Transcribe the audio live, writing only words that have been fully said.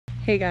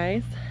Hey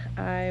guys,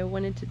 I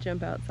wanted to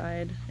jump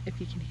outside. If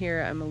you can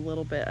hear, I'm a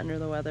little bit under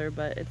the weather,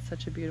 but it's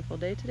such a beautiful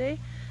day today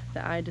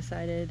that I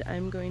decided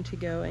I'm going to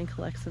go and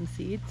collect some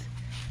seeds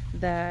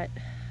that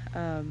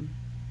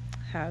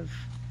have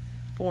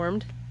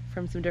formed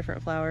from some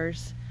different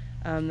flowers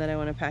that I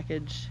want to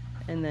package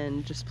and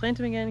then just plant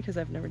them again because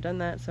I've never done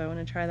that, so I want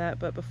to try that.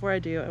 But before I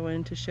do, I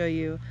wanted to show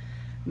you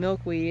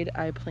milkweed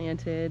I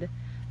planted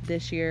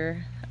this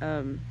year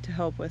to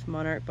help with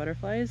monarch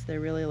butterflies. They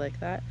really like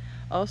that.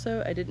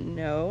 Also, I didn't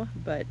know,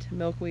 but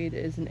milkweed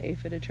is an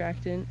aphid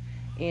attractant,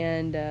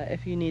 and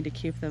if you need to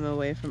keep them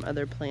away from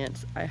other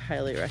plants, I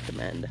highly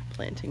recommend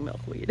planting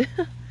milkweed,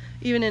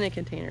 even in a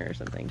container or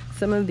something.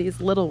 Some of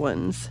these little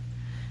ones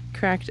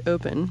cracked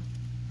open,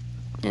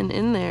 and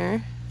in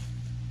there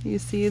you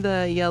see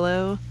the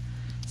yellow,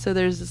 so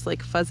there's this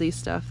like fuzzy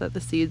stuff that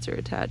the seeds are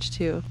attached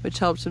to, which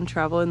helps them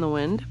travel in the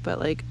wind, but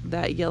like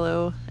that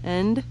yellow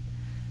end,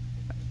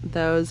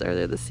 those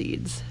are the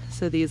seeds.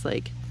 So these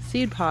like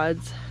seed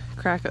pods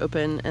crack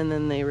open and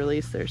then they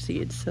release their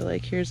seeds. So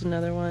like here's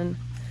another one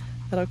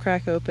that'll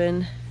crack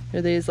open.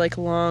 They're these like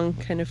long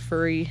kind of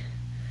furry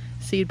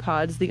seed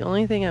pods. The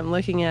only thing I'm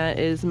looking at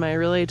is my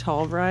really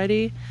tall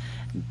variety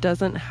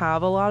doesn't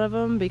have a lot of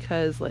them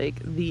because like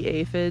the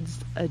aphids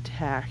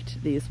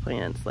attacked these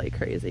plants like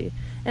crazy,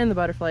 and the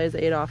butterflies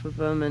ate off of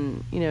them,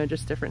 and you know,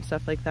 just different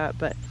stuff like that.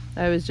 But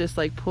I was just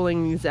like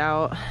pulling these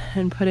out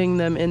and putting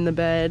them in the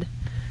bed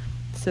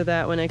so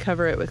that when I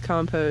cover it with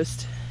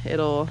compost,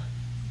 it'll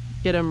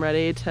get them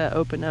ready to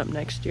open up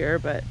next year.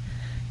 But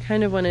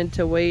kind of wanted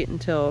to wait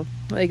until,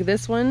 like,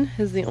 this one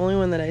is the only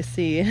one that I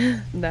see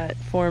that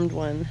formed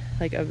one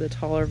like of the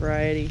taller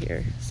variety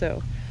here.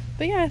 So,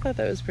 but yeah, I thought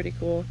that was pretty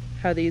cool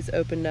how these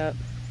opened up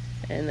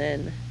and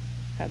then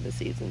have the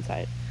seeds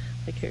inside.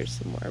 Like here's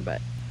some more.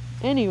 But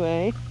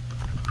anyway,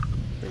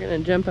 we're gonna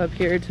jump up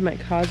here to my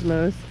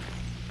cosmos.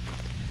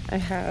 I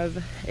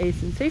have a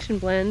sensation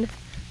blend.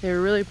 They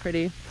were really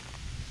pretty,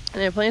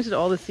 and I planted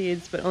all the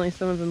seeds, but only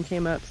some of them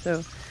came up,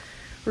 so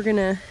we're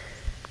gonna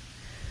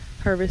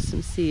harvest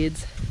some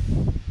seeds.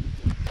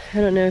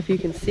 I don't know if you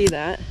can see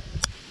that.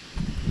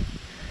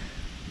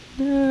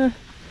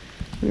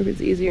 Maybe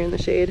it's easier in the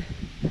shade.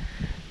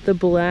 The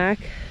black,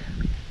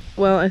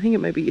 well, I think it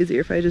might be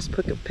easier if I just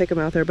pick them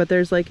out there, but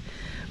there's like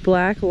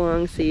black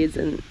long seeds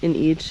in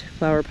each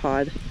flower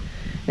pod.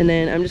 And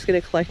then I'm just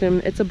gonna collect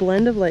them. It's a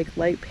blend of like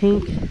light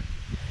pink,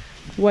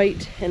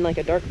 white, and like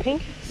a dark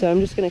pink. So I'm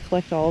just gonna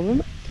collect all of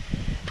them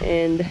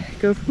and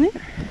go from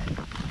there.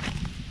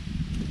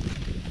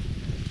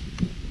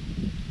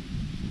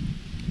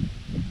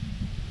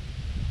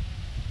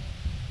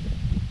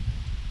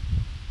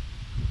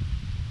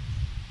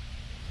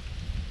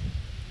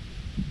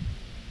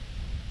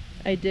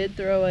 I did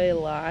throw a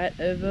lot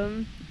of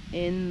them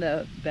in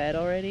the bed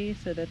already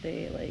so that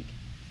they like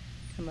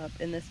come up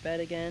in this bed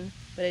again.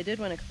 But I did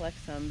want to collect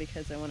some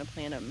because I want to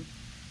plant them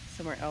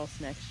somewhere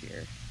else next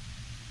year.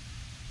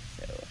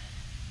 So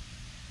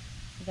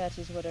that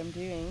is what I'm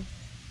doing.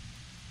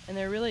 And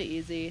they're really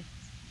easy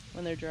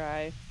when they're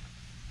dry.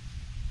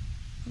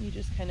 You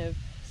just kind of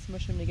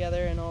smush them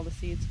together and all the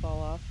seeds fall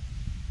off.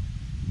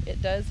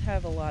 It does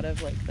have a lot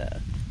of like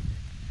the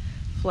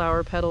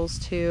flower petals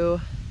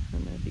too. I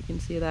don't know if you can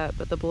see that,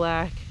 but the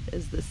black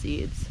is the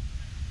seeds.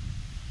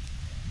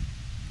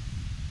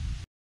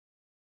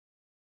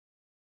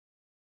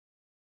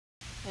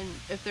 And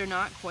if they're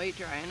not quite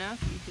dry enough,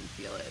 you can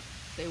feel it.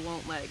 They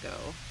won't let go.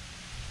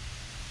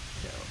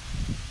 So,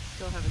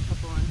 still have a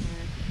couple on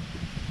here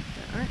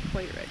that aren't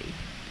quite ready.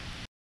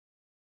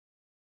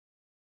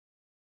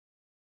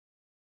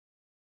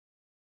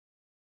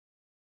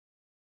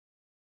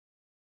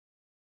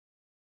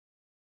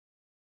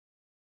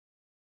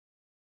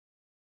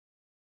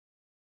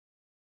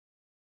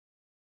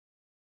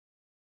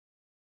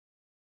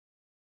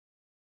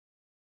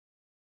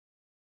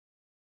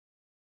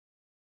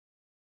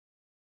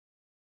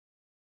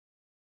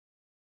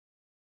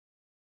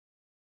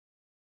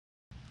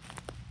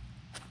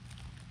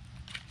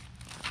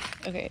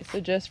 Okay, so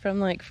just from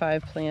like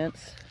 5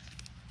 plants,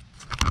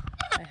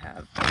 I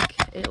have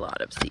like a lot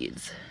of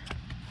seeds.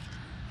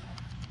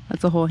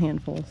 That's a whole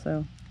handful,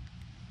 so.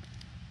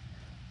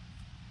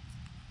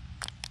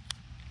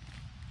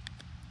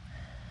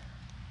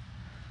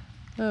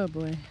 Oh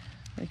boy,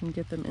 if I can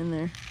get them in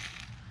there.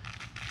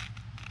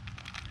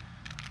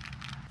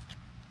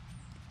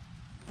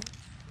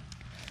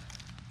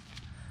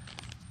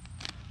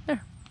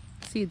 There,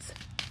 seeds.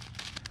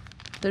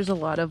 There's a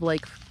lot of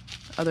like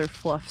other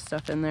fluff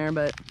stuff in there,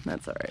 but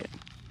that's all right.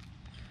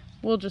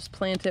 We'll just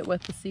plant it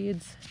with the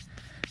seeds.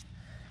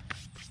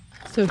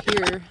 So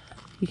here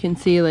you can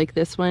see like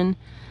this one,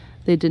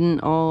 they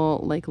didn't all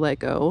like let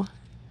go.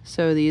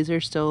 So these are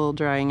still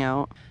drying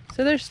out.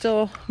 So there's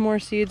still more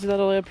seeds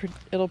that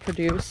it'll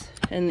produce.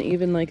 And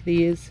even like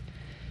these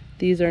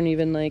aren't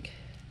even like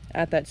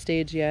at that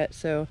stage yet.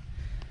 So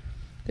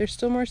there's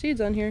still more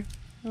seeds on here.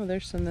 Oh,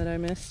 there's some that I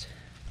missed.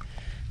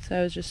 So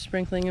I was just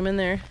sprinkling them in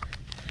there.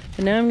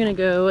 And now I'm gonna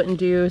go and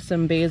do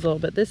some basil,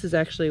 but this is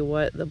actually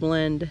what the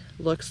blend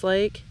looks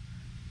like.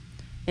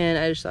 and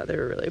I just thought they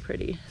were really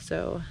pretty.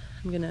 So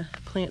I'm gonna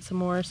plant some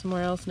more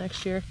somewhere else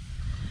next year.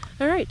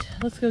 All right,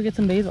 let's go get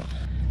some basil.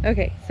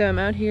 Okay, so I'm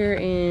out here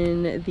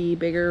in the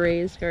bigger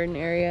raised garden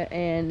area,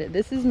 and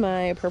this is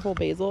my purple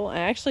basil. I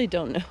actually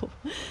don't know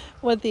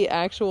what the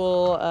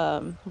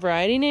actual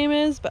variety name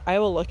is, but I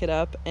will look it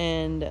up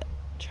and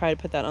try to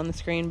put that on the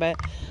screen. But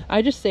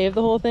I just saved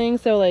the whole thing,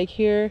 so like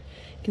here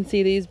you can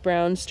see these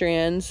brown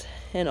strands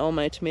and all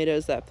my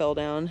tomatoes that fell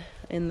down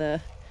in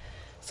the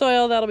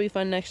soil. That'll be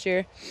fun next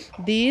year.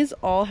 These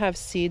all have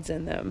seeds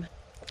in them.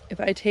 If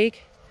I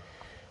take,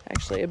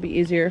 actually it'd be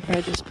easier if I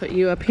just put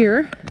you up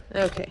here.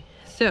 Okay,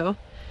 so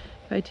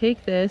if I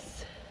take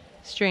this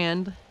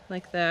strand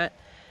like that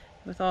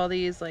with all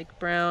these like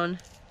brown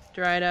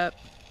dried up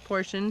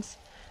portions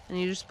and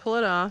you just pull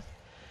it off,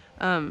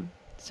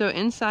 so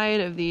inside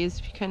of these,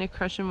 if you kind of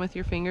crush them with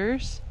your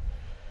fingers,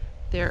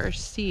 there are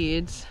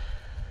seeds,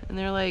 and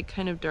they're like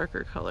kind of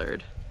darker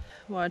colored.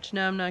 Watch,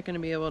 now I'm not going to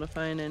be able to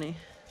find any.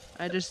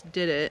 I just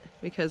did it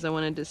because I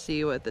wanted to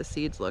see what the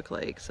seeds look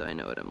like, so I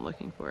know what I'm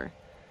looking for.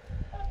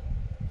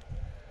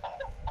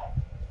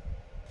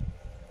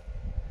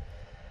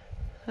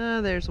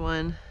 Oh, there's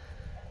one.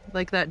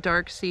 Like that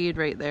dark seed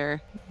right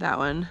there. That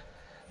one.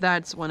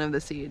 That's one of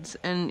the seeds.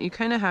 And you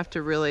kind of have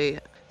to really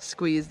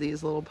squeeze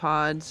these little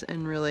pods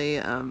and really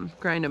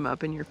grind them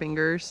up in your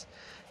fingers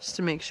just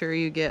to make sure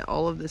you get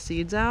all of the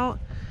seeds out.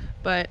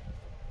 But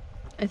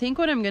I think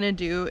what I'm gonna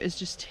do is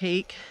just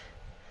take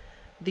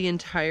the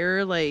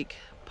entire like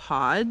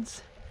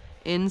pods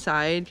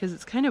inside, because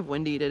it's kind of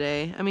windy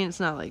today. I mean, it's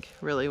not like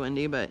really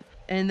windy, but,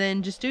 and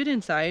then just do it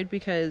inside,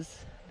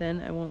 because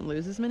then I won't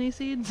lose as many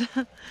seeds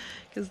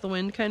because the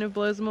wind kind of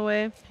blows them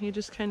away. You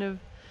just kind of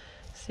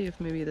see if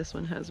maybe this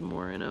one has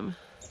more in them.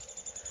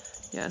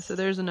 Yeah, so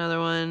there's another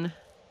one.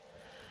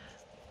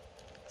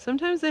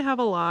 Sometimes they have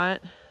a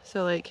lot,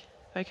 so like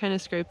if I kind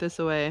of scrape this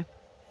away,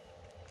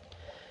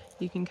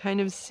 you can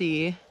kind of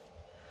see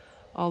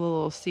all the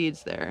little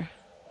seeds there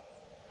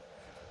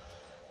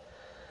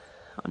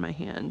on my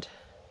hand.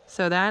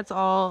 So that's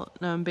all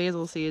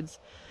basil seeds.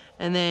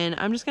 And then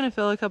I'm just gonna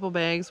fill a couple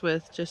bags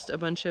with just a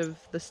bunch of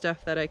the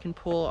stuff that I can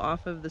pull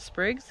off of the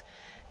sprigs.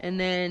 And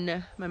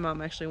then my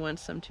mom actually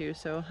wants some too,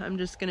 so I'm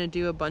just gonna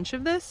do a bunch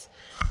of this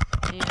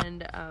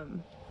and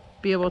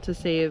be able to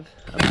save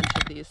a bunch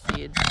of these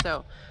seeds.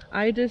 So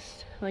I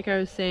just, like I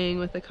was saying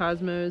with the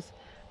cosmos,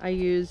 I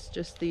use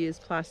just these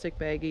plastic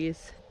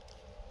baggies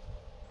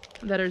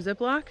that are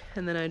Ziploc,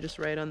 and then I just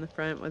write on the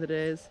front what it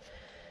is.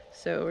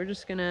 So we're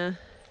just gonna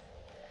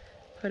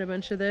put a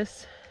bunch of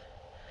this.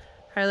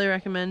 Highly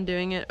recommend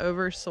doing it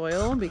over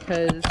soil,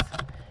 because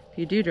if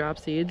you do drop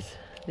seeds,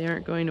 they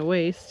aren't going to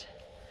waste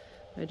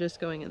by just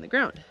going in the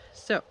ground.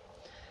 So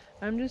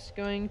I'm just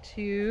going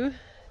to,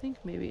 I think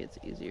maybe it's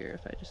easier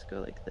if I just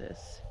go like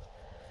this.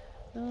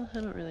 Well, I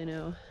don't really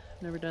know.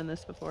 I've never done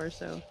this before,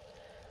 so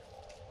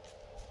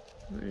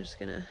we're just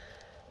gonna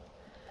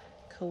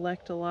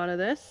collect a lot of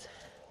this,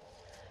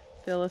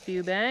 fill a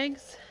few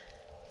bags,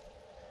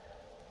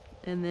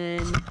 and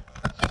then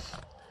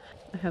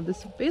I have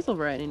this basil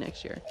variety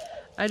next year.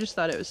 I just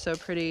thought it was so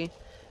pretty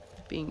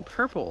being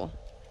purple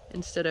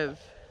instead of,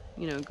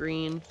 you know,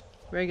 green,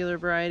 regular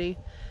variety.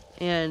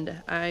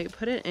 And I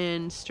put it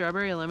in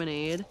strawberry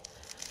lemonade.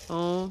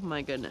 Oh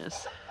my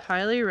goodness.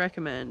 Highly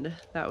recommend.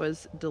 That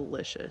was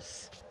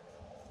delicious.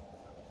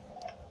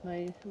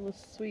 My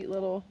sweet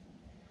little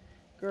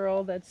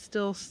girl that's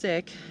still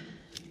sick,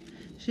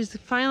 she's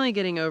finally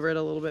getting over it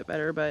a little bit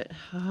better, but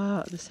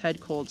this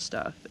head cold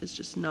stuff is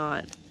just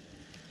not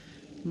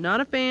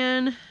a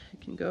fan.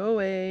 It can go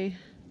away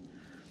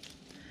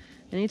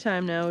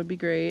anytime now would be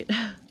great.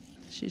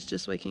 She's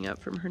just waking up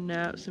from her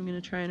nap, so I'm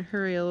gonna try and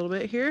hurry a little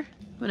bit here.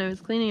 When I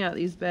was cleaning out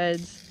these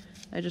beds,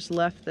 I just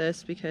left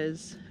this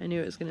because I knew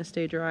it was gonna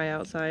stay dry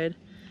outside.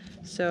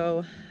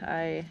 So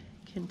I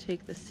can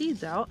take the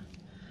seeds out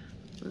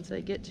once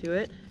I get to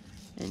it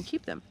and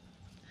keep them.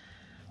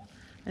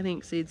 I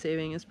think seed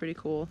saving is pretty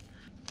cool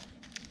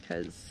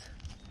because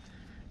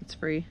it's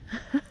free.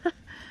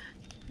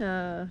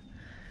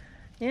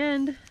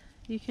 And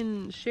you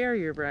can share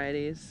your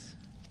varieties.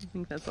 I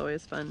think that's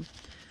always fun,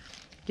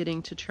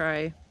 getting to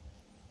try,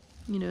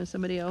 you know,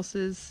 somebody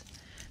else's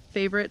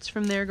favorites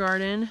from their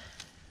garden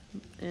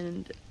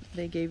and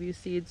they gave you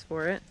seeds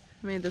for it.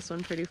 I made this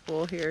one pretty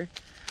full here,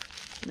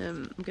 and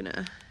I'm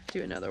gonna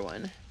do another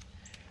one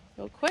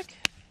real quick.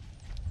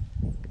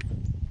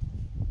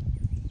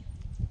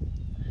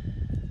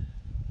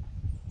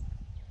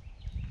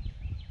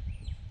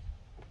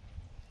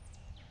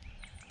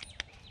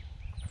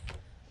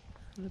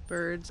 The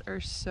birds are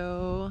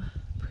so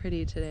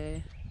pretty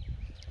today.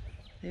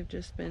 They've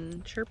just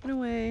been chirping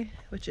away,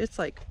 which it's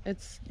like,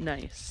 it's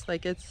nice.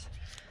 Like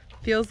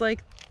feels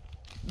like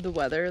the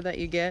weather that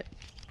you get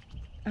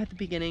at the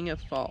beginning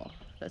of fall.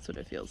 That's what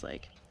it feels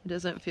like. It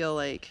doesn't feel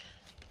like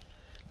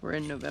we're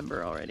in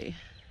November already,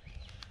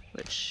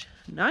 which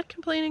I'm not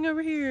complaining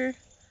over here.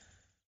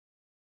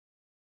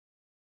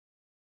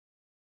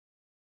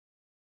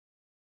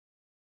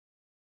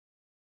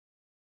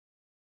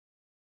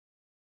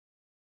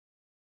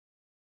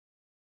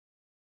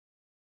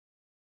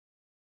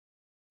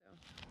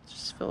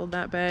 Just filled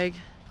that bag.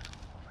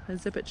 I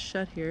zip it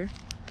shut here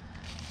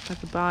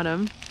at the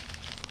bottom.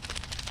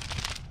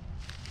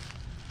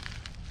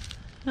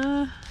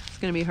 It's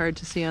gonna be hard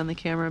to see on the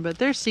camera, but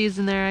there's seeds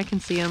in there. I can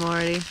see them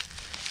already.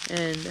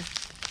 And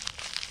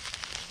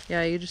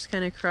yeah, you just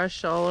kind of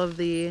crush all of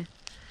the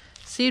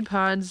seed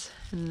pods,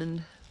 and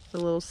then the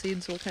little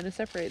seeds will kind of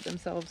separate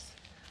themselves.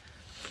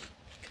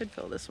 Could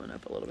fill this one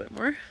up a little bit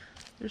more.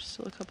 There's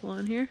still a couple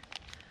on here.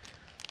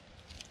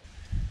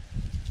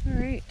 All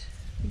right,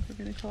 I think we're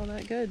gonna call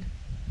that good.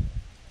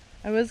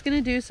 I was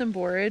gonna do some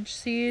borage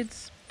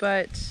seeds,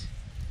 but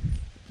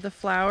the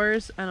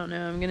flowers, I don't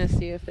know, I'm gonna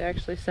see if they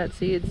actually set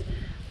seeds.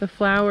 The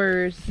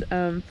flowers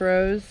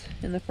froze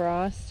in the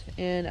frost,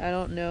 and I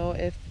don't know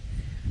if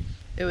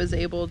it was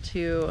able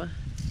to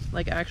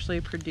like actually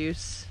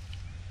produce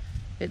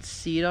its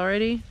seed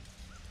already.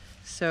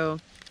 So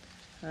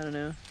I don't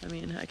know. I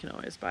mean, I can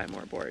always buy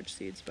more borage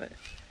seeds, but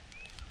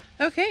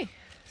okay,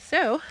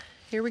 so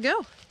here we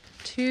go.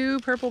 2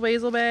 purple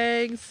basil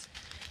bags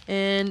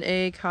and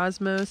a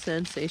Cosmo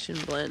Sensation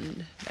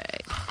blend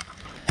bag.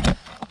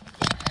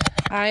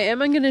 I am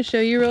going to show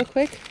you real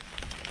quick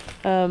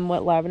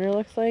what lavender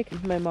looks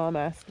like. My mom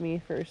asked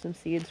me for some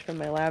seeds from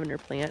my lavender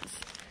plants.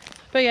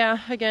 But yeah,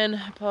 again,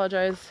 I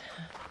apologize.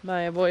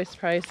 My voice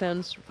probably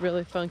sounds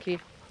really funky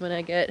when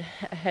I get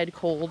a head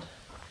cold.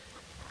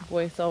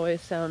 Voice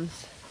always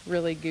sounds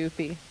really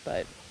goofy,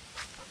 but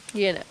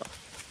you know,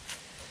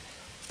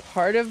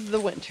 part of the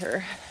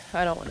winter.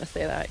 I don't want to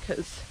say that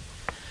because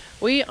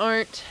we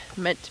aren't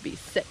meant to be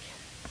sick.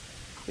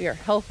 We are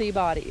healthy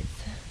bodies.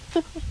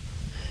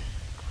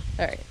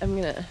 All right, I'm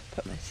gonna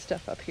put my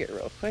stuff up here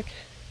real quick.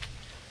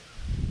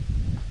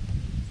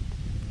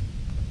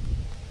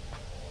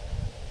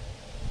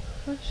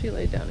 Oh, she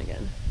laid down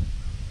again.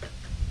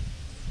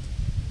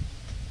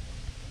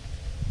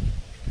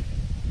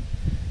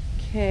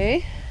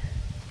 Okay.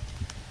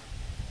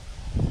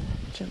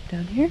 Jump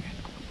down here.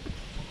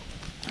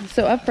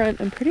 So up front,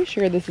 I'm pretty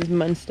sure this is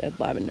Homestead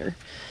lavender,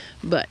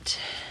 but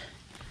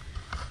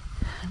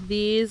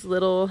these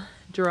little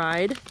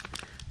dried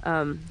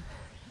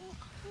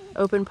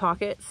open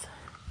pockets,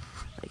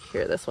 like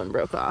here, this one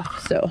broke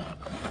off. So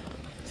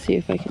see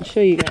if I can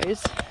show you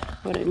guys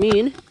what I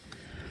mean.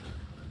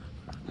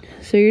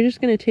 So you're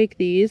just going to take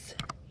these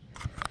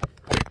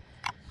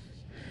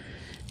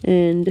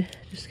and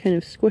just kind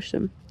of squish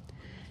them,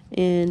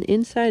 and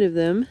inside of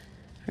them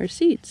are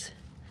seeds.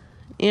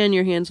 And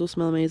your hands will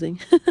smell amazing.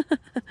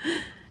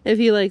 If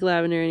you like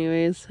lavender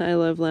anyways. I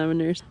love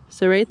lavender.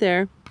 So right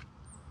there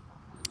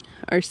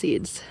are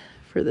seeds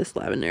for this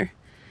lavender,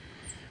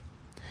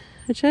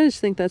 which I just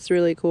think that's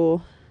really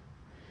cool.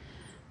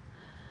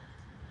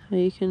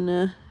 You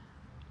can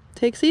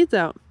take seeds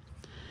out.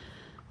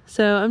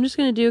 So I'm just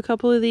going to do a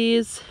couple of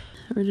these.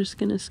 We're just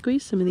going to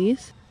squeeze some of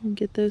these and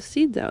get those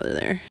seeds out of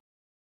there.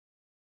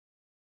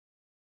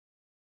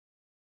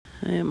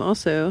 I am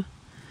also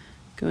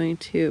going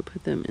to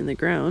put them in the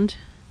ground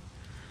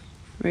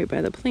right by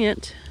the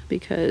plant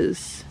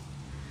because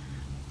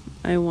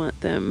I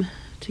want them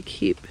to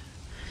keep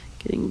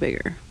getting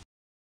bigger.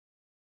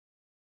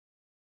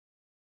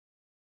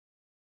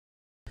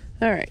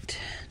 All right,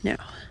 now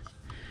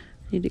I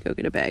need to go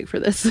get a bag for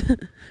this.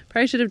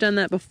 Probably should have done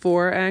that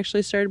before I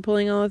actually started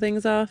pulling all the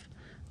things off,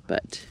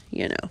 but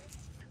you know,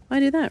 why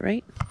do that,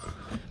 right?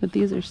 But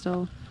these are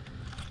still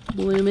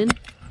blooming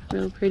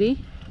real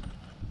pretty.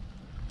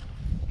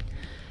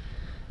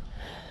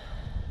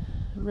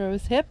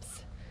 Rose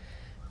hips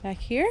back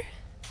here.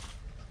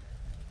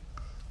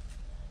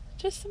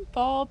 Just some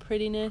fall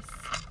prettiness.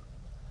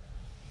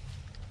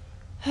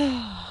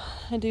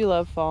 I do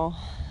love fall,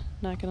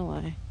 not gonna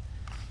lie.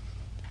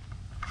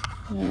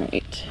 All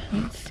right,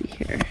 let's see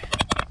here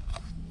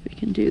if we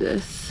can do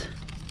this.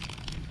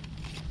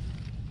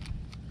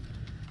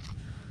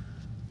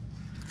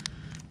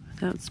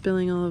 Without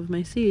spilling all of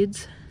my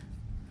seeds.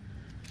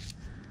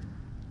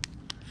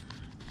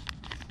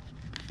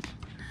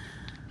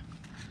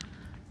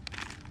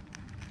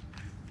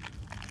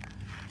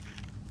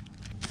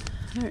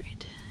 All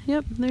right,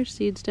 yep, there's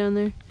seeds down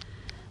there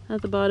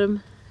at the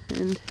bottom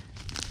and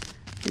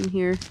in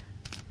here.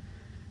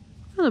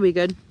 That'll be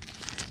good.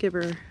 Give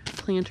her a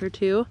plant or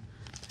two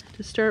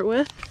to start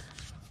with.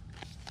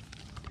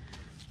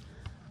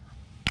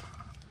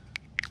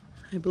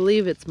 I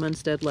believe it's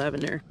Homestead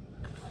lavender.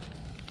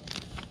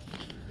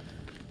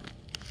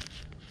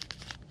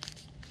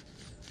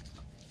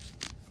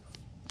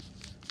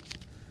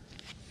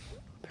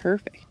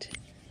 Perfect.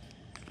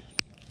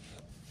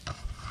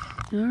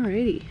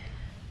 Alrighty.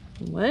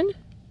 1,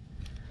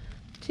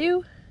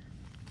 2,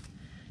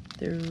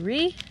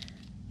 3,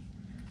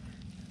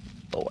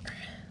 4.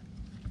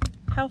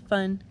 How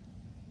fun.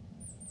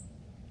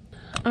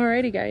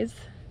 Alrighty guys,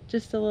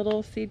 just a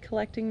little seed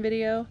collecting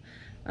video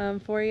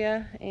for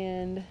you,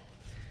 and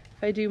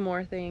if I do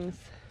more things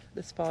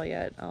this fall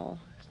yet, I'll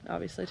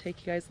obviously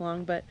take you guys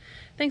along, but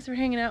thanks for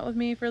hanging out with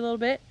me for a little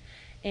bit,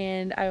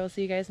 and I will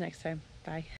see you guys next time. Bye.